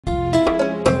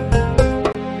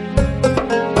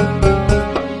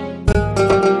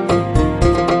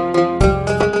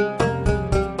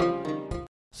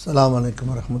अस्सलामु अलैकुम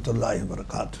वरहमतुल्लाहि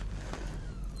वबरकातुहू।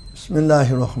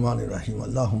 बिस्मिल्लाहिर्रहमानिर्रहीम।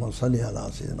 अल्लाहुम्मा सल्लि अला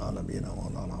सय्यिदिना नबीना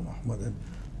मौलाना मुहम्मदिन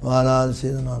व अला आलि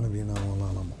सय्यिदिना नबीना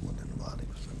मौलाना मुहम्मदिन व बारिक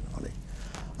वஸல்லம் அலைஹி।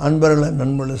 அன்பர்களே,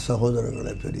 நண்பர்களே,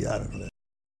 சகோதரர்களே, பெரியார்களே,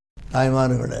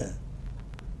 தாய்மார்களே,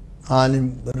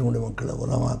 ஆலிம் பெருங்குடி மக்களே,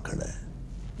 உலமாக்களே,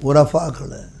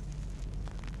 உரஃபாக்களே,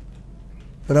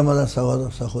 பிரமத சகோதர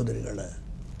சகோதரிகளே,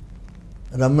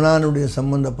 ரமலானுடைய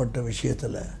சம்பந்தப்பட்ட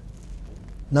விஷயத்தில்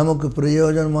நமக்கு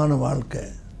பிரயோஜனமான வாழ்க்கை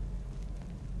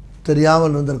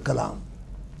தெரியாமல் இருந்திருக்கலாம்.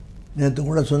 நேற்று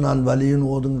கூட சொன்னான், வலியும்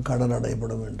ஓதுங்க கடன்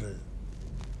அடைபடும் என்று.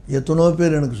 எத்தனோ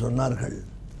பேர் எனக்கு சொன்னார்கள்,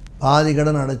 பாதி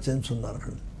கடன் அடைச்சேன்னு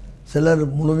சொன்னார்கள். சிலர்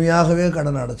முழுமையாகவே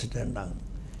கடன் அடைச்சிட்டேன்டாங்க.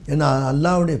 ஏன்னா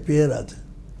அல்லாஹ்வுடைய பேர், அது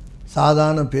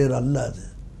சாதாரண பேர் அல்ல. அது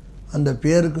அந்த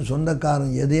பேருக்கு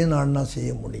சொந்தக்காரன் எதையும் நான்னா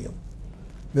செய்ய முடியும்.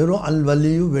 வெறும் அல்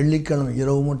வலியு வெள்ளிக்கிழமை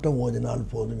இரவு மட்டும் ஓதினால்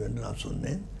போதும் என்று நான்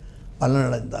சொன்னேன்.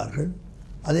 பலனடைந்தார்கள்.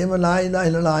 அதே மாதிரி லா இலாஹ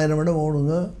இல்லல்லாஹ் 1000 விட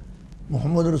ஓடுங்க,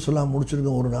 முஹம்மது ரசூலுல்லாஹ் முடிச்சிருக்க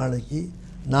ஒரு நாளைக்கு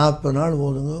 40 நாள்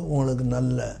ஓதுங்க, உங்களுக்கு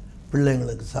நல்ல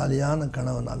பிள்ளைங்களுக்கு சாலியான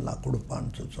கணவன் அல்லாஹ்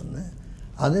கொடுப்பான்னு சொன்னேன்.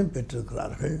 அதையும்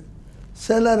பெற்றிருக்கிறார்கள்.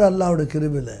 சிலர் அல்லாஹ்வுடைய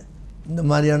கிருபையில் இந்த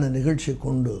மாதிரியான நிகழ்ச்சி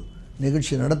கொண்டு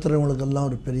நிகழ்ச்சி நடத்துகிறவங்களுக்கெல்லாம்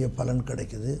ஒரு பெரிய பலன்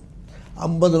கிடைக்குது.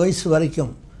 50 வயசு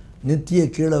வரைக்கும் நித்திய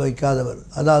கீழே வைக்காதவர்,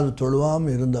 அதாவது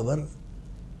தொழுவாமல் இருந்தவர்,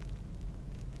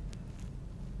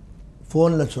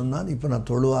 ஃபோனில் சொன்னார், இப்போ நான்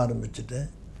தொழுவ ஆரம்பிச்சுட்டேன்,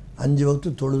 5 வக்து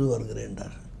தொழுது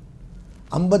வருகிறேன்றார்.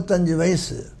 55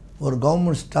 வயசு ஒரு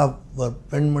கவர்மெண்ட் ஸ்டாஃப் ஒரு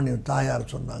பெண்மணி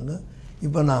தாயார் சொன்னாங்க,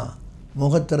 இப்போ நான்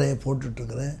முகத்திரையை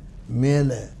போட்டுட்ருக்கிறேன்,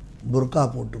 மேலே புர்கா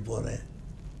போட்டு போகிறேன்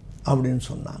அப்படின்னு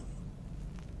சொன்னாங்க.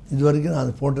 இது வரைக்கும் நான்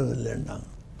அது போட்டது இல்லைன்னாங்க.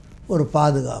 ஒரு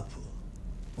பாதுகாப்பு,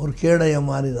 ஒரு கேடைய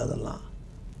மாதிரி அதெல்லாம்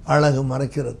அழகு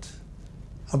மறைக்கிறது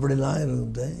அப்படிலாம்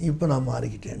இருந்தேன், இப்போ நான்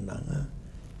மாறிக்கிட்டேன்னாங்க.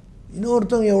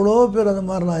 இன்னொருத்தவங்க எவ்வளோ பேர் அந்த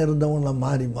மாதிரிலாம் இருந்தவங்களாம்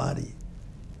மாறி மாறி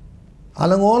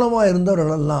அலங்கோலமாக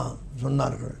இருந்தவர்களெல்லாம்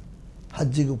சொன்னார்கள்,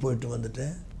 ஹஜ்ஜுக்கு போயிட்டு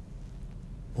வந்துட்டேன்,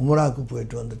 உம்ராவுக்கு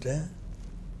போயிட்டு வந்துட்டேன்,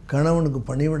 கணவனுக்கு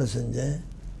பணிவிடை செஞ்சேன்,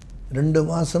 2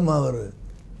 மாதமாக அவர்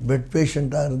பெட்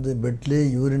பேஷண்ட்டாக இருந்து பெட்லேயே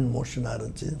யூரின் மோஷனாக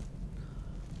இருந்துச்சு.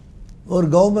 ஒரு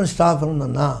கவர்மெண்ட் ஸ்டாஃப்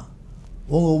இருந்தேன்னா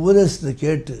உங்கள் உபதேசத்தை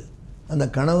கேட்டு அந்த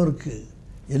கணவருக்கு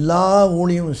எல்லா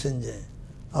ஊழியமும் செஞ்சேன்.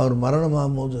 அவர்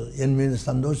மரணமாகும் போது என் மீது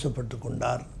சந்தோஷப்பட்டு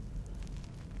கொண்டார்.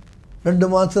 2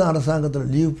 மாதம்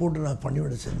அரசாங்கத்தில் லீவ் போட்டு நான்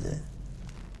பணிவிடை செஞ்சேன்.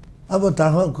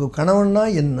 அப்போ கணவன்னா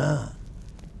என்ன,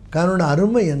 கணவனோட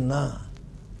அருமை என்ன,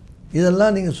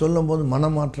 இதெல்லாம் நீங்கள் சொல்லும்போது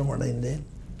மனமாற்றம் அடைந்தேன்.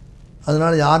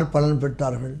 அதனால் யார் பலன்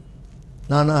பெற்றார்கள்?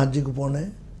 நானா ஹஜ்ஜுக்கு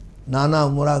போனேன், நானா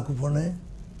உம்ராவுக்கு போனேன்,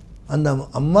 அந்த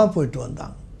அம்மா போயிட்டு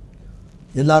வந்தாங்க,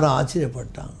 எல்லாரும்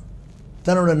ஆச்சரியப்பட்டாங்க,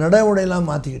 தன்னோட நடைமுறையெல்லாம்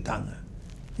மாற்றிக்கிட்டாங்க.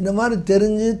 இந்த மாதிரி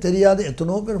தெரிஞ்சு தெரியாத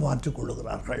எத்தனோ பேர்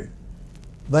மாற்றிக்கொள்ளுகிறார்கள்.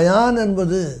 பயான்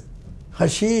என்பது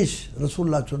ஹஷீஷ்,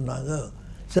 ரசூலுல்லாஹ் சொன்னாங்க.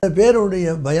 சில பேருடைய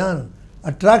பயான்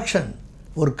அட்ராக்ஷன்,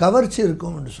 ஒரு கவர்ச்சி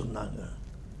இருக்கும் என்று சொன்னாங்க.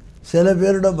 சில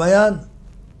பேரோட பயான்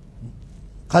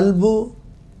கல்பு,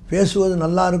 பேசுவது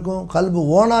நல்லா இருக்கும், கல்பு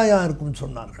ஓனாயாக இருக்கும்னு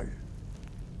சொன்னார்கள்.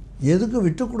 எதுக்கு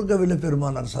விட்டு கொடுக்கவில்லை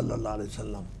பெருமானார் ஸல்லல்லாஹு அலைஹி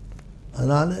வஸல்லம்.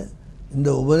 அதனால் இந்த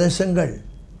உபதேசங்கள்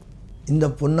இந்த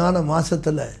பொன்னான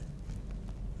மாதத்தில்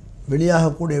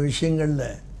வெளியாகக்கூடிய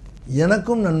விஷயங்களில்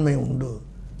எனக்கும் நன்மை உண்டு.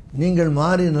 நீங்கள்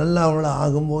மாறி நல்லவர்களாக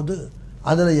ஆகும்போது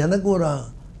அதில் எனக்கு ஒரு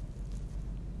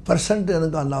 %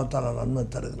 எனக்கு அல்லாஹ் தஆலா நன்மை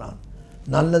தருகிறான்.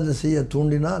 நல்லது செய்ய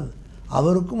தூண்டினால்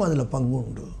அவருக்கும் அதில் பங்கு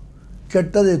உண்டு,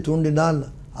 கெட்டதை தூண்டினால்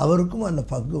அவருக்கும்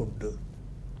அதில் பங்கு உண்டு.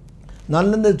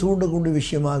 நல்லதை தூண்டக்கூடிய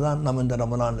விஷயமாக தான் நம்ம இந்த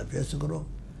ரமலானில் பேசுகிறோம்.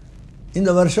 இந்த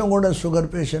வருஷம் கூட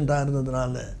சுகர் பேஷண்ட்டாக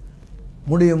இருந்ததுனால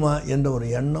முடியுமா என்ற ஒரு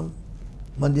எண்ணம்.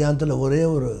 மத்தியானத்தில் ஒரே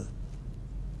ஒரு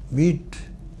வீட்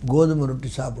கோதுமை ரொட்டி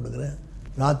சாப்பிடுகிறேன்,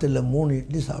 ராத்திரியில் 3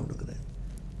 இட்லி சாப்பிடுகிறேன்.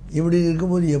 இப்படி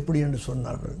இருக்கும்போது எப்படி என்று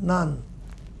சொன்னார்கள். நான்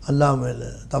அல்லாஹ் மேலே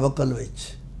தவக்கல் வச்சு,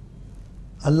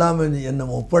 அல்லாஹ் மேலே என்னை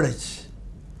ஒப்படைச்சு,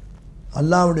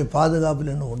 அல்லாஹ்வுடைய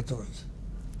பாதுகாப்பில் என்னை ஒடுத்து வச்சு,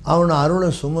 அவனை அருளை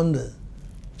சுமந்து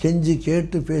கெஞ்சி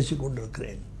கேட்டு பேசி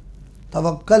கொண்டிருக்கிறேன்.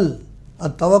 தவக்கல்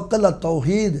அத்தவக்கல்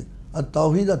அத்தௌஹீத்,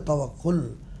 அத்தௌஹீத் அத்தவக்குல்.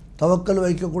 தவக்கல்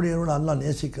வைக்கக்கூடியவர்கள் அல்லாஹ்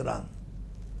நேசிக்கிறான்,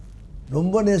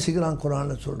 ரொம்ப நேசிக்கிறான்.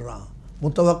 குர்ஆனில் சொல்கிறான்,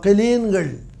 முத்தவக்கலீன்கள்,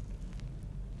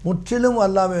 முற்றிலும்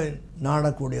அல்லாஹ்வை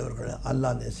நாடக்கூடியவர்கள்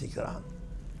அல்லாஹ் நேசிக்கிறான்.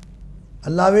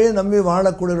 அல்லாஹ்வே நம்பி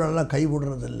வாழக்கூடியவர்கள் எல்லாம்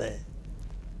கைவிடுறதில்லை.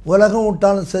 உலகம்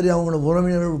விட்டாலும் சரி, அவங்கள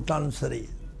உறவினர்கள் விட்டாலும் சரி,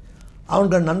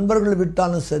 அவங்க நண்பர்கள்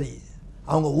விட்டாலும் சரி,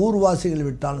 அவங்க ஊர்வாசிகள்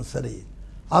விட்டாலும் சரி,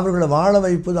 அவர்களை வாழ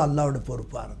வைப்பது அல்லாஹ்வுடைய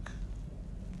பொறுப்பாக இருக்குது.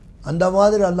 அந்த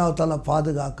மாதிரி அல்லாஹ் தஆலா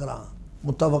பாதுகாக்கிறான்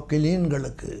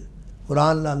முத்தவக்கிலீன்களுக்கு.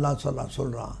 குர்ஆனில் அல்லாஹ்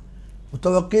சொல்கிறான்,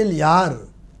 முத்தவக்கில் யார்?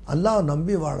 அல்லாஹ்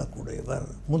நம்பி வாழக்கூடியவர்.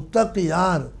 முத்தகி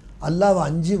யார்? அல்லாஹ்வை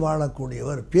அஞ்சி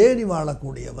வாழக்கூடியவர், பேணி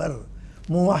வாழக்கூடியவர்.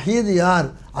 முவஹீத் யார்?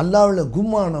 அல்லாஹ்வுல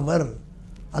கும்மானவர்,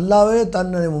 அல்லாஹ்வே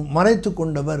தன்னை மறைத்து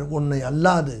கொண்டவர். உன்னை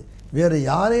அல்லாது வேறு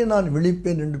யாரை நான்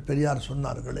விழிப்பேன் என்று பெரியார்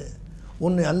சொன்னார்களே,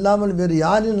 உன்னை அல்லாமல் வேறு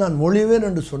யாரையும் நான் மொழிவேன்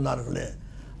என்று சொன்னார்களே,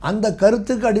 அந்த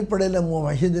கருத்துக்கு அடிப்படையில்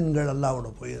முவஹீதின்கள் அல்லாஹ்வோட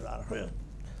போகிறார்கள்.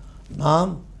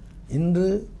 நாம் இன்று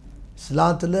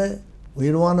இஸ்லாத்தில்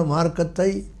உயர்வான மார்க்கத்தை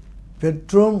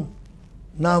பெற்றும்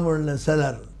நாம் உள்ள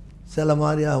சில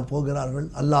மாதிரியாக போகிறார்கள்.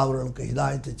 அல்லாஹ் அவர்களுக்கு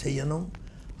ஹிதாயத்தை செய்யணும்,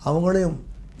 அவங்களையும்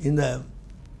இந்த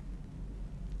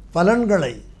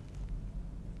பலன்களை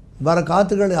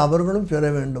பரக்காத்துகளை அவர்களும் பெற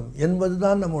வேண்டும் என்பது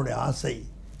தான் நம்முடைய ஆசை.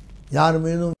 யார்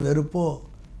மீதும் வெறுப்போ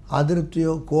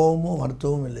அதிருப்தியோ கோபமோ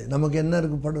வருத்தமும் இல்லை. நமக்கு என்ன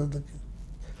இருக்குப்படுறதுக்கு?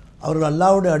 அவர்கள்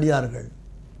அல்லாஹ்வுடைய அடியார்கள்,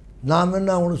 நாம் என்ன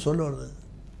அவனுக்கு சொல்லுவது?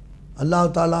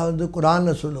 அல்லாஹ் தாலா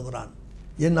குர்ஆனில் சொல்லுகிறான்,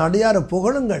 என் அடியாரை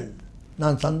புகழுங்கள்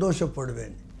நான்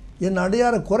சந்தோஷப்படுவேன், என்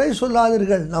அடியாரை குறை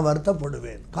சொல்லாதீர்கள் நான்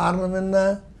வருத்தப்படுவேன். காரணம் என்ன?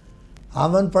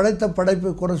 அவன் படைத்த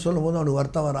படைப்பை குறை சொல்லும் போது அவனுக்கு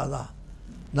வருத்தம் வராதா?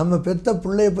 நம்ம பெத்த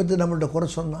பிள்ளையை பற்றி நம்மள்கிட்ட குறை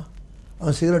சொன்னான்,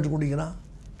 அவன் சிகரெட் குடிக்கிறான்,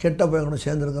 கெட்ட பையனோட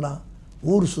சேர்ந்துருக்கிறான்,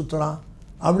 ஊர் சுற்றுறான்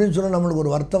அப்படின்னு சொன்னால் நம்மளுக்கு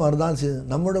ஒரு வருத்தம் வருதான் செய்யுது.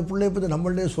 நம்மளோட பிள்ளையை பற்றி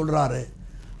நம்மள்டே சொல்கிறாரு.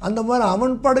 அந்த மாதிரி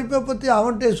அவன் படைப்பை பற்றி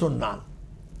அவன்கிட்டே சொன்னான்,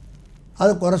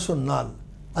 அதை குறை சொன்னால்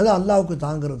அது அல்லாஹ்வுக்கு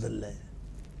தாங்கிறது இல்லை.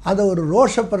 அதை ஒரு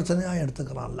ரோஷ பிரச்சனையாக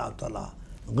எடுத்துக்கிறான் அல்லாஹ் தாலா,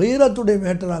 கீரத்துடைய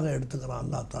மேட்டராக எடுத்துக்கிறான்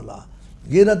அல்லாஹ் தாலா.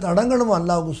 கீரத் அடங்கணும்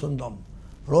அல்லாஹ்வுக்கு சொந்தம்,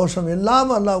 ரோஷம்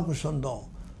இல்லாமல் அல்லாஹ்வுக்கு சொந்தம்.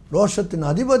 ரோஷத்தின்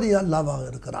அதிபதி அல்லாஹ்வாக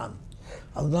இருக்கிறான்.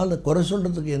 அதனால் குறை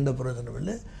சொல்கிறதுக்கு எந்த பிரயோஜனம்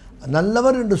இல்லை.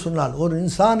 நல்லவர் என்று சொன்னால், ஒரு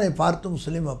இன்சானை பார்த்து,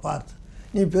 முஸ்லீமை பார்த்து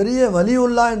நீ பெரிய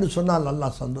வலியுல்லா என்று சொன்னால்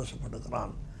அல்லாஹ்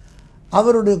சந்தோஷப்படுகிறான்.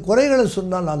 அவருடைய குறைகளை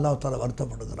சொன்னால் அல்லாஹ் தாலா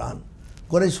வருத்தப்படுகிறான்.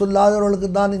 குறை சொல்லாதவர்களுக்கு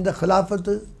தான் இந்த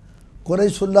ஹிலாஃபத்து, குறை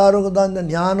சொல்லாதவர்களுக்கு தான் இந்த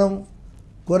ஞானம்,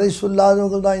 குறை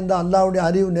சொல்லாதவர்கள் தான் இந்த அல்லாஹ்வுடைய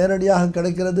அறிவு நேரடியாக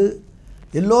கிடைக்கிறது.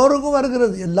 எல்லோருக்கும்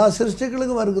வருகிறது, எல்லா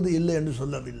சிருஷ்டிகளுக்கும் வருகிறது, இல்லை என்று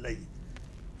சொல்லவில்லை.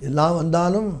 எல்லாம்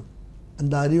வந்தாலும்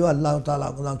அந்த அறிவு அல்லாஹ்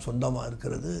தாலாவுக்கு தான் சொந்தமாக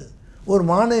இருக்கிறது. ஒரு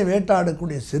மானை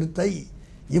வேட்டாடக்கூடிய சிறுத்தை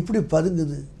எப்படி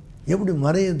பதுங்குது, எப்படி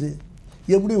மறையுது,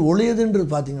 எப்படி ஒளியுதுன்றது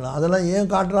பார்த்தீங்களா? அதெல்லாம்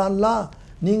ஏன் காட்டுறான்லாம்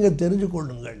நீங்கள் தெரிஞ்சு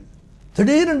கொள்ளுங்கள்.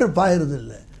 திடீரென்று பாயுறது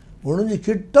இல்லை, ஒழிஞ்சு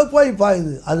கிட்ட போய்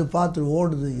பாயுது, அது பார்த்து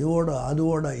ஓடுது,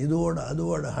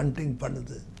 இதோட ஹண்டிங்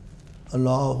பண்ணுது.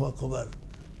 அல்லாஹ் அக்பர்.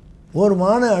 ஒரு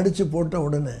மானை அடித்து போட்ட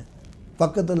உடனே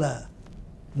பக்கத்தில்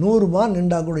 100 மான்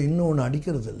நின்றா கூட இன்னொன்று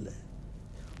அடிக்கிறது இல்லை.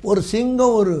 ஒரு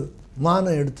சிங்கம் ஒரு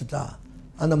மானை எடுத்துட்டா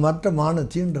அந்த மற்ற மானை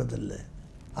தீண்டுறதில்லை.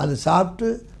 அது சாப்பிட்டு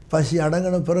பசி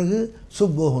அடங்கின பிறகு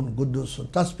சுப்போகன்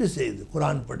குத்தூசும் தஸ்பி செய்யுது,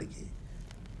 குரான் படிக்கி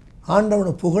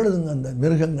ஆண்டவனை புகழுதுங்க. அந்த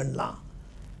மிருகங்கள்லாம்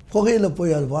புகையில்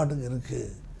போய் அது பாட்டுக்கு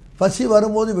இருக்குது. பசி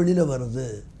வரும்போது வெளியில் வருது,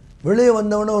 வெளியே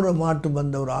வந்தவொடனே ஒரு மாட்டு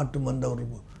மந்த, ஒரு ஆட்டு மந்த ஒரு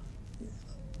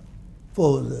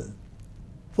போகுது,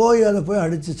 போய் அதை போய்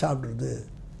அடித்து சாப்பிடுது.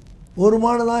 ஒரு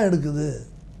மானை தான் எடுக்குது,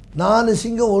 4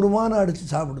 சிங்கம் ஒரு மானை அடித்து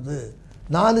சாப்பிடுது.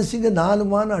 4 சிங்கம் 4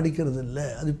 மானை அடிக்கிறது இல்லை.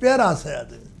 அது பேராசை.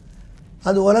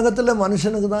 அது உலகத்தில்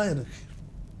மனுஷனுக்கு தான் இருக்குது.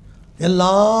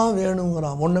 எல்லாம்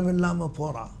வேணுங்கிறான், ஒன்றும் இல்லாமல்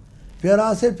போகிறான்.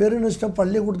 பேராசை பெருநிஷ்டம்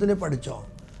பள்ளிக்கூடத்திலே படித்தோம்.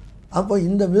 அப்போ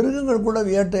இந்த மிருகங்கள் கூட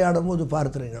வேட்டையாடும் போது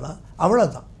பார்த்துறீங்களா?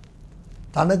 அவ்வளோதான்.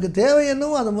 தனக்கு தேவை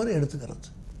என்னவோ அதை மாதிரி எடுத்துக்கிறது.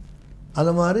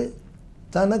 அது மாதிரி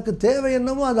தனக்கு தேவை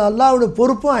என்னவோ அது அல்லாஹ்வுடைய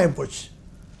பொறுப்பும் ஆகிப்போச்சு.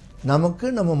 நமக்கு,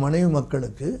 நம்ம மனைவி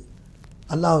மக்களுக்கு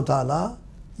அல்லாஹ் தாலா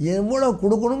எவ்வளோ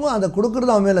கொடுக்கணுமோ அதை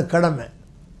கொடுக்குறது அவன் மேலே கடமை.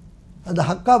 அது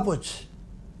ஹக்கா போச்சு.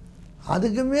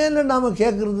 அதுக்கு மேலே நாம்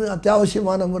கேட்குறது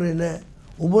அத்தியாவசியமான முறையில்,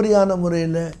 உபரியான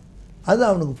முறையில், அது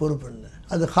அவனுக்கு பொறுப்பு இல்லை.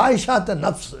 அது ஹாயிஷாத்த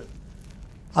நப்ஸு.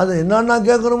 அது என்னென்ன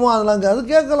கேட்குறோமோ அதெல்லாம் அது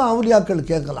கேட்கலாம். அவுலியாக்கள்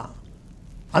கேட்கலாம்,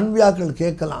 அன்பியாக்கள்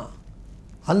கேட்கலாம்,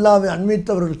 அல்லாவை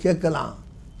அண்மித்தவர்கள் கேட்கலாம்,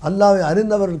 அல்லாவை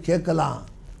அறிந்தவர்கள் கேட்கலாம்,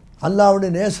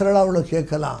 அல்லாவுடைய நேசரலாவில்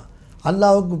கேட்கலாம்,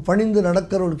 அல்லாவுக்கு பணிந்து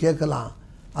நடக்கிறவர்கள் கேட்கலாம்.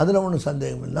 அதில் ஒன்றும்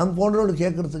சந்தேகம் இல்லை. நம்ம போன்றவர்கள்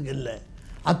கேட்குறதுக்கு இல்லை.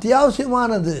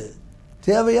 அத்தியாவசியமானது,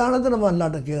 தேவையானது நம்ம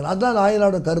அல்லாட்ட கேட்கலாம். அதுதான்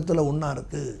லாயிலாவோட கருத்தில் ஒன்றா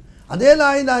இருக்குது. அதே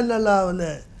லாயிலா இல்லாவில்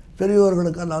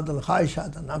பெரியோர்களுக்கு அல்லாஹ்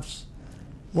ஹாயிஷாத்த நப்ஸ்,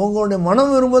 உங்களுடைய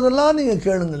மனம் விரும்புவதெல்லாம் நீங்கள்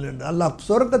கேளுங்கள் என்று அல்லாஹ்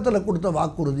சொர்க்கத்தில் கொடுத்த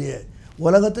வாக்குறுதியை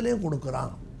உலகத்திலையும்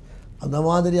கொடுக்குறான். அந்த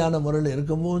மாதிரியான முறையில்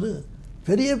இருக்கும்போது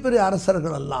பெரிய பெரிய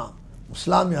அரசர்களெல்லாம்,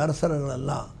 இஸ்லாமிய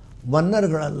அரசர்களெல்லாம்,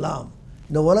 மன்னர்களெல்லாம்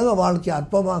இந்த உலக வாழ்க்கையை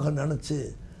அற்பமாக நினச்சி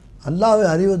அல்லாவை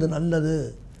அறிவது நல்லது,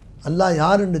 அல்லாஹ்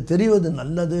யார் என்று தெரிவது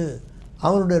நல்லது,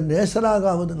 அவனுடைய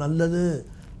நேசராகாவது நல்லது,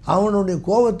 அவனுடைய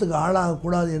கோபத்துக்கு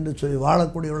ஆளாகக்கூடாது என்று சொல்லி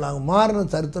வாழக்கூடியவர்களாக மாறின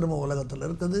சரித்திரமும் உலகத்தில்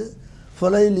இருக்குது.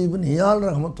 ஃபுலைல் இப்னு ஹியால்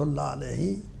ரஹ்மத்துல்லாஹி அலைஹி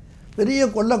பெரிய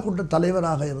கொல்லக்கூட்ட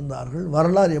தலைவராக இருந்தார்கள்.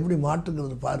 வரலாறு எப்படி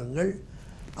மாற்றுகிறது பாருங்கள்.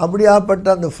 அப்படியாப்பட்ட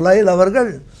அந்த ஃபுலைல்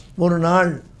அவர்கள் ஒரு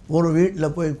நாள் ஒரு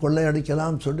வீட்டில் போய்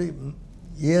கொள்ளையடிக்கலாம் சொல்லி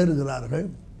ஏறுகிறார்கள்.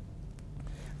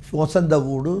 வசந்த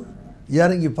வீடு,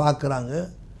 இறங்கி பார்க்குறாங்க.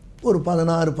 ஒரு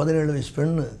 16-17 வயசு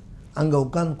பெண்ணு அங்கே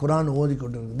உட்காந்து குரான்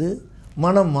ஓதிக்கொண்டு இருக்குது.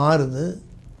 மனம் மாறுது,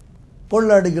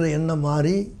 கொள்ளை அடிக்கிற எண்ணம்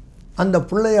மாறி அந்த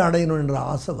பிள்ளையை அடையணும் என்ற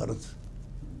ஆசை வருது.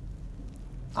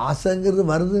 ஆசைங்கிறது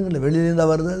வருதுங்கள, வெளியிலேருந்தா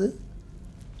வருது அது,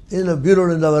 இதில்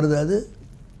பீரோலேருந்தா வருது அது,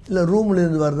 இல்லை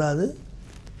ரூம்லேருந்து வருதா அது,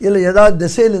 இல்லை ஏதாவது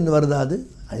திசையிலேருந்து வருதா அது,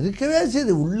 இருக்கவே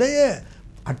செய்யுது, உள்ளேயே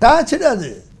அட்டாச்சு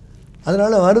அது.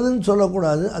 அதனால் வருதுன்னு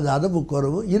சொல்லக்கூடாது, அது அதப்பு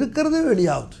குறைவு. இருக்கிறது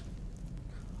வெளியாகுது.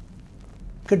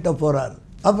 கிட்ட போகிறார்.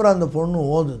 அப்புறம் அந்த பொண்ணு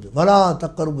ஓதுது, வலா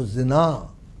தக்கர்பு ஜினா.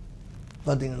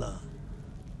 பார்த்தீங்களா,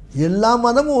 எல்லா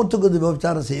மதமும் ஒத்துக்குது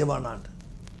விபச்சாரம் செய்யவானான்ட்டு.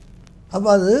 அப்போ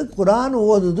அது குரான்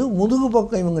ஓதுது, முதுகு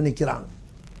பக்கம் இவங்க நிற்கிறாங்க.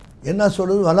 என்ன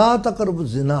சொல்லுது, வலா தக்கர்பு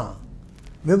ஜினா,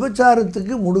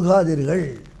 விபச்சாரத்துக்கு முடுகாதீர்கள்,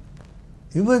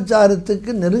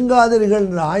 விபச்சாரத்துக்கு நெருங்காதீர்கள்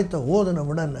என்ற ஆயத்தை ஓதுன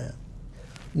உடனே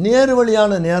நேரு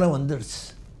வழியான நேரம் வந்துடுச்சு.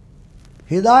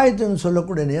 ஹிதாயத்துன்னு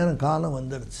சொல்லக்கூடிய நேரம் காலம்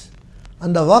வந்துடுச்சு.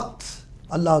 அந்த வக்த்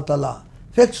அல்லாஹ் தஆலா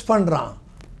ஃபிக்ஸ் பண்ணுறான்.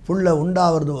 புள்ள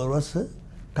உண்டாகிறது ஒரு வயசு,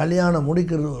 கல்யாணம்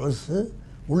முடிக்கிறது ஒரு வயசு,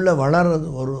 உள்ளே வளர்கிறது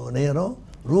ஒரு நேரம்,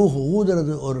 ரூஹ்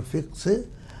ஊதுறது ஒரு ஃபிக்ஸு.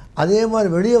 அதே மாதிரி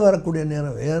வெளியே வரக்கூடிய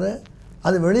நேரம் வேறு,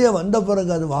 அது வெளியே வந்த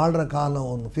பிறகு அது வாழ்கிற காலம்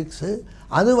ஒன்று ஃபிக்ஸு,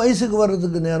 அது வயசுக்கு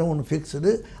வர்றதுக்கு நேரம் ஒன்று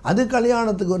ஃபிக்ஸுடு, அது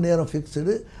கல்யாணத்துக்கு ஒரு நேரம்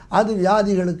ஃபிக்ஸுடு, அது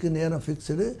வியாதிகளுக்கு நேரம்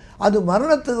ஃபிக்ஸுடு, அது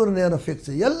மரணத்துக்கு ஒரு நேரம்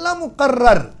ஃபிக்ஸு. எல்லாம்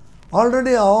முக்கர்ரர்,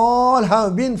 already all have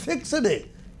been fixed.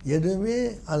 எதுவுமே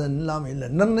அது இல்லாமல் இல்லை,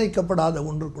 நிர்ணயிக்கப்படாத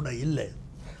ஒன்று கூட இல்லை.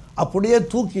 அப்படியே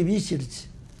தூக்கி வீசிடுச்சு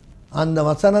அந்த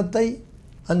வசனத்தை,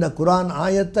 அந்த குரான்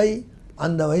ஆயத்தை.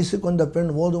 அந்த வயசுக்கு வந்த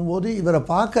பெண் ஓதும்போது இவரை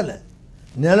பார்க்கலை,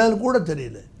 நிழல் கூட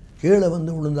தெரியல, கீழே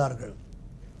வந்து விழுந்தார்கள்.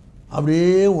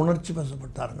 அப்படியே உணர்ச்சி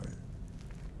வசப்பட்டார்கள்.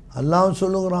 அல்லாஹ்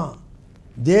சொல்லுகிறான்,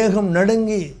 தேகம்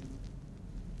நடுங்கி,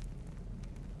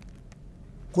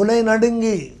 குலை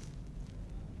நடுங்கி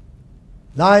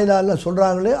லா இலாஹ இல்லல்லாஹ்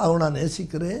சொல்கிறாங்களே, அவங்க நான்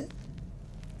நேசிக்கிறேன்,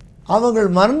 அவங்கள்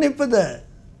மரணிப்பதை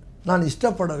நான்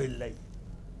இஷ்டப்படவில்லை,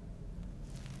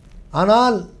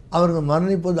 ஆனால் அவர்கள்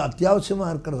மரணிப்பது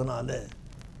அத்தியாவசியமாக இருக்கிறதுனால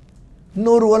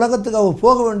இன்னொரு உலகத்துக்கு அவர்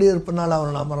போக வேண்டியிருப்பதனால்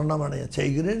அவரை நான் மரணம் அடைய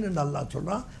செய்கிறேன் என்று அல்லாஹ்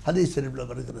சொல்கிறான். ஹதீஸ் ஷரீஃபில்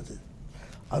வருகிறது.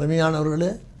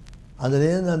 அருமையானவர்களே,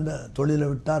 அதிலேருந்து அந்த தொழிலை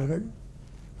விட்டார்கள்,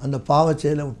 அந்த பாவச்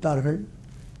செயலை விட்டார்கள்,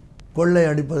 கொள்ளை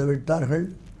அடிப்பதை விட்டார்கள்.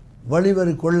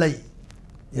 வழிவரி கொள்ளை,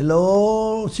 எல்லோ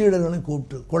சீடர்களையும்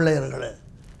கூப்பிட்டு, கொள்ளையர்களை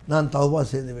நான் தௌபா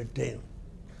செய்து விட்டேன்,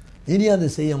 இனி அதை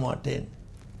செய்ய மாட்டேன்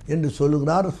என்று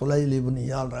சொல்லுகிறார் ஃபுலைல் இப்னு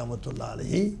இயால் ரஹ்மத்துல்லாஹி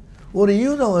அலைஹி. ஒரு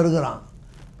யூதன் வருகிறான்,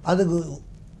 அதுக்கு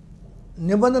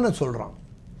நிபந்தனை சொல்கிறான்,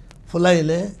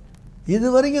 ஃபுலைலே இது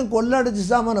வரைக்கும் கொள்ளடிச்சு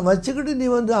சாமானை வச்சுக்கிட்டு நீ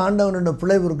வந்து ஆண்டவனோட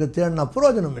பிழைவுக்கு தேடினா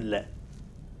பிரயோஜனம் இல்லை.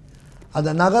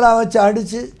 அதை நகராக வச்சு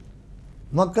அடித்து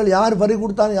மக்கள் யார் பறி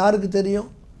கொடுத்தாலும் யாருக்கு தெரியும்,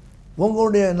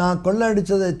 உங்களுடைய நான் கொள்ளை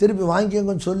அடித்ததை திருப்பி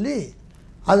வாங்கிக்கோங்கன்னு சொல்லி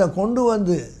அதை கொண்டு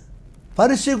வந்து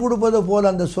பரிசு கொடுப்பதை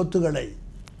போல் அந்த சொத்துக்களை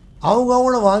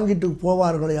அவங்களும் வாங்கிட்டு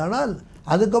போவார்களே, ஆனால்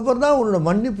அதுக்கப்புறம் தான் உங்களோட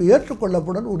மன்னிப்பு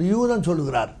ஏற்றுக்கொள்ளப்படும் ஒரு யூதன்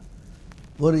சொல்லுகிறார்,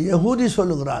 ஒரு யகூதி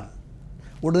சொல்லுகிறார்.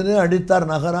 உடனே அடித்தார்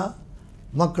நகரா,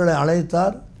 மக்களை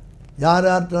அழைத்தார், யார்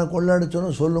யார்கிட்ட கொள்ளை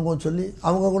அடித்தோன்னு சொல்லுங்கன்னு சொல்லி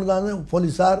அவங்க கூட தான்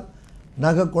போலீஸார்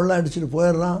நகை கொள்ளை அடிச்சுட்டு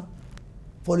போயிடுறான்.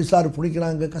 போலீஸார்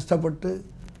பிடிக்கிறாங்க கஷ்டப்பட்டு,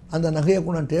 அந்த நகையை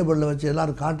கூட டேபிளில் வச்சு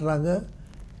எல்லோரும் காட்டுறாங்க,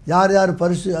 யார் யார்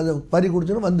பரிசு அதை பறி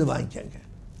கொடுத்துன்னு வந்து வாங்கிக்கங்க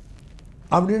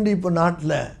அப்படின்ட்டு. இப்போ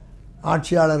நாட்டில்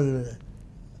ஆட்சியாளர்கள்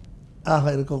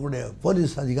ஆக இருக்கக்கூடிய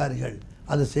போலீஸ் அதிகாரிகள்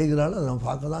அதை செய்கிறார்கள், அதை நம்ம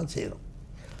பார்க்க தான் செய்கிறோம்.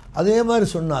 அதே மாதிரி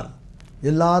சொன்னார்,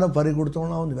 எல்லாரும் பறி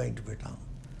கொடுத்தவனா வந்து வாங்கிட்டு போயிட்டாங்க.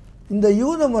 இந்த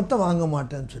யூதன் மட்டும் வாங்க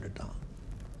மாட்டேன்னு சொல்லிட்டான்.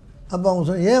 அப்போ அவங்க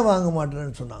சொன்ன, ஏன் வாங்க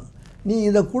மாட்டேன்னு சொன்னாங்க, நீ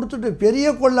இதை கொடுத்துட்டு பெரிய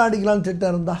கொள்ளை அடிக்கலான்னு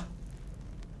திட்டம் இருந்தா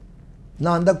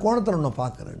நான் அந்த கோணத்தில் உன்னை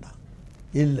பார்க்குறேன்டா.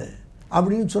 இல்லை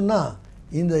அப்படின்னு சொன்னால்,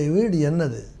 இந்த வீடு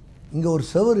என்னது, இங்கே ஒரு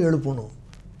சுவர் எழுப்பணும்,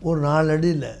 ஒரு 4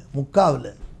 அடியில்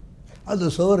முக்காவில் அது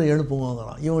சுவரை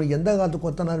எழுப்புங்கிறான். இவங்களுக்கு எந்த காலத்து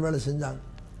கொத்தனார் வேலை செஞ்சாங்க,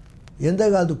 எந்த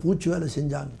காலத்து பூச்சி வேலை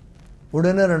செஞ்சாங்க.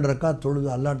 உடனே 2 ரக்காத் தொழுது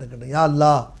அல்லாட்ட கேட்டேன், யா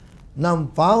அல்லாஹ், நாம்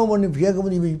பாவம் பண்ணி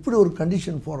கேட்கும்போது இவன் இப்படி ஒரு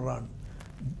கண்டிஷன் போடுறான்.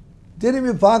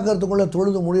 திரும்பி பார்க்கறதுக்குள்ளே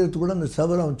தொழுது முடியறதுக்குள்ளே அந்த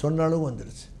சபர் அவன் சொன்ன அளவு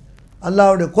வந்துடுச்சு.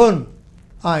 அல்லாவுடைய கோன்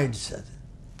ஆயிடுச்சு. அது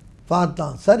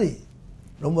பார்த்தான், சரி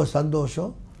ரொம்ப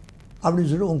சந்தோஷம் அப்படின்னு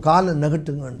சொல்லி உன் காலை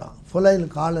நகட்டுங்க வேண்டாம். ஃபுலைல்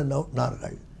காலை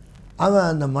நவுட்டினார்கள். அவன்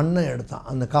அந்த மண்ணை எடுத்தான்,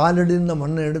 அந்த காலடி இருந்த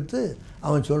மண்ணை எடுத்து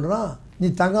அவன் சொல்கிறான், நீ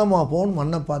தங்கம்மா போன்னு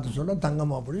மண்ணை பார்த்து சொல்கிறான்,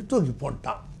 தங்கம்மா போய் தூக்கி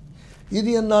போட்டான். இது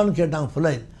என்னான்னு கேட்டான்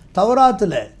ஃபுலைல்.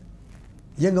 தவராத்தில்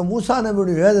எங்கள் மூசா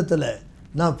நபியுடைய வேதத்தில்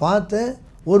நான் பார்த்தேன்,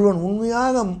 ஒருவன்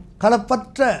உண்மையாக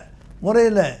களப்பற்ற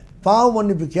முறையில் பாவ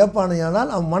மன்னிப்பு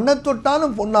கேட்பானையானால் அவன் மண்ணை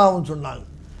தொட்டாலும் பொண்ணாகும் சொன்னாங்க.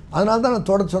 அதனால தான் நான்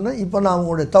தொட சொன்னேன். இப்போ நான்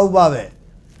உங்களுடைய தௌபாவை,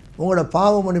 உங்களோட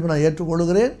பாவ மன்னிப்பு நான்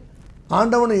ஏற்றுக்கொள்கிறேன்,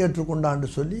 ஆண்டவனை ஏற்றுக்கொண்டான்னு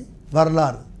சொல்லி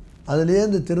வரலாறு.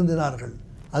 அதிலேருந்து திருந்தினார்கள்,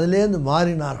 அதிலேருந்து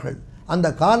மாறினார்கள். அந்த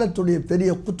காலத்துடைய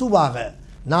பெரிய குத்துவாக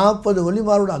 40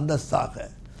 வலிமாரோட அந்தஸ்தாக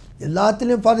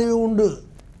எல்லாத்துலேயும் பதவி உண்டு.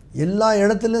 எல்லா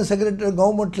இடத்துலையும் செக்ரட்டரி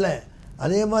கவர்மெண்ட்டில்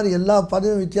அதே மாதிரி எல்லா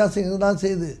பதவியும் வித்தியாசம் தான்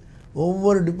செய்யுது.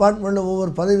 ஒவ்வொரு டிபார்ட்மெண்ட்டில்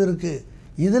ஒவ்வொரு பதவி இருக்குது.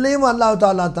 இதுலேயும் அல்லாஹ்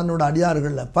தாலா தன்னோட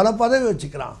அடியார்களில் பல பதவி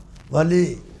வச்சுக்கிறான். வலி,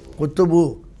 குத்துபு,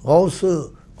 கௌசு,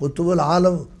 குத்துபுல்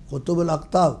ஆலம், குத்துபுல்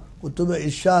அக்தாப், குத்துபு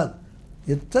இஷாத்,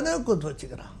 எத்தனை குத்து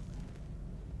வச்சுக்கிறான்.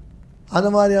 அந்த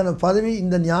மாதிரியான பதவி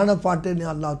இந்த ஞான பாட்டை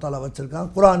அல்லாஹ் தாலா வச்சுருக்கான்.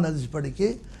 குர்ஆன் ஹதீஸ் படிக்க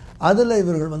அதில்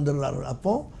இவர்கள் வந்துடுறார்கள்.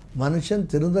 அப்போது மனுஷன்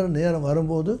திருந்துற நேரம்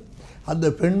வரும்போது அந்த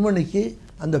பெண்மணிக்கு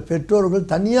அந்த பெற்றோர்கள்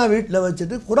தனியாக வீட்டில்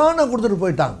வச்சுட்டு குர்ஆனை கொடுத்துட்டு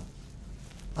போயிட்டாங்க.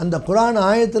 அந்த குர்ஆன்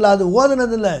ஆயத்தில் அது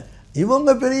ஓதுனதில்லை. இவங்க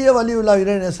பெரிய வலியுல்லா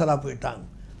இறைநேசராக போயிட்டாங்க.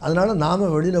 அதனால் நாம்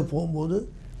வெளியில் போகும்போது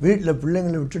வீட்டில்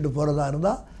பிள்ளைங்களை விட்டுட்டு போகிறதா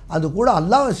இருந்தால் அது கூட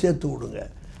அல்லாஹ்வை சேர்த்து விடுங்க.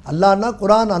 அல்லாஹ்னா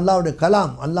குர்ஆன் அல்லாஹ்வுடைய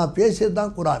கலாம், அல்லாஹ் பேசியது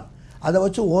தான் குர்ஆன். அதை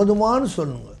வச்சு ஓதுமான்னு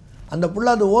சொல்லுங்க. அந்த பிள்ளை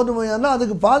அது ஓதுமையானா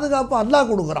அதுக்கு பாதுகாப்பு அல்லாஹ்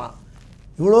கொடுக்குறான்.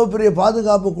 இவ்வளோ பெரிய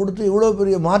பாதுகாப்பு கொடுத்து இவ்வளோ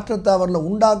பெரிய மாற்றத்தை அவரில்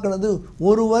உண்டாக்குனது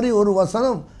ஒரு வரி ஒரு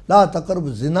வசனம். லா தக்கர்பு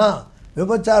ஜினா,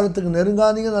 விபச்சாரத்துக்கு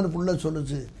நெருங்காதீங்கன்னு அந்த பிள்ளை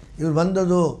சொல்லுச்சு. இவர்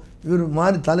வந்ததோ, இவர்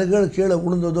மாதிரி தலைகள் கீழே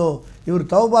விழுந்ததோ, இவர்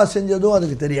தௌபா செஞ்சதோ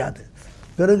அதுக்கு தெரியாது.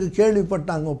 பிறகு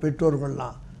கேள்விப்பட்டாங்க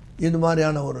பெற்றோர்கள்லாம் இது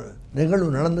மாதிரியான ஒரு நிகழ்வு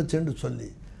நடந்துச்சுன்னு சொல்லி.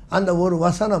 அந்த ஒரு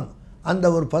வசனம், அந்த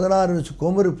ஒரு 16 வயசு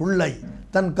குமரி பிள்ளை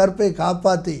தன் கற்பை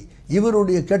காப்பாற்றி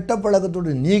இவருடைய கெட்ட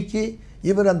பழக்கத்தோடு நீக்கி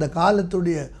இவர் அந்த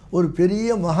காலத்துடைய ஒரு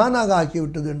பெரிய மகானாக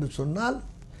ஆக்கிவிட்டது என்று சொன்னால்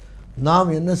நாம்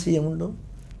என்ன செய்ய வேண்டும்?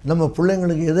 நம்ம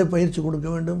பிள்ளைங்களுக்கு எதை பயிற்சி கொடுக்க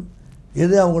வேண்டும்,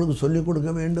 எதை அவங்களுக்கு சொல்லிக்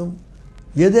கொடுக்க வேண்டும்,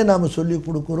 எதை நாம் சொல்லிக்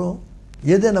கொடுக்குறோம்,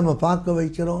 எதை நம்ம பார்க்க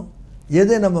வைக்கிறோம்,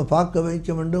 எதை நம்ம பார்க்க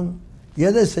வைக்க வேண்டும்,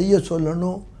 எதை செய்ய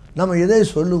சொல்லணும், நம்ம எதை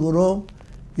சொல்லுகிறோம்,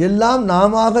 எல்லாம்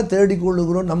நாம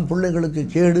தேடிக்கொள்ளுகிறோம். நம் பிள்ளைகளுக்கு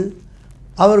கேடு,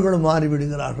 அவர்களும்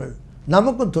மாறிவிடுகிறார்கள்,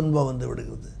 நமக்கும் துன்பம் வந்து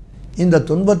விடுகிறது. இந்த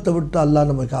துன்பத்தை விட்டு அல்லாஹ்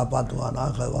நம்மை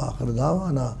காப்பாற்றுவானாக.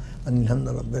 வாஹிருதாவானா அனில்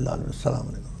ஹம்துலில்லாஹி ரப்பில் ஆலமீன். அஸ்ஸலாமு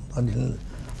அலைக்கும்.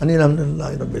 அனில்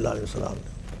ஹம்துலில்லாஹி ரப்பில் ஆலமீன்.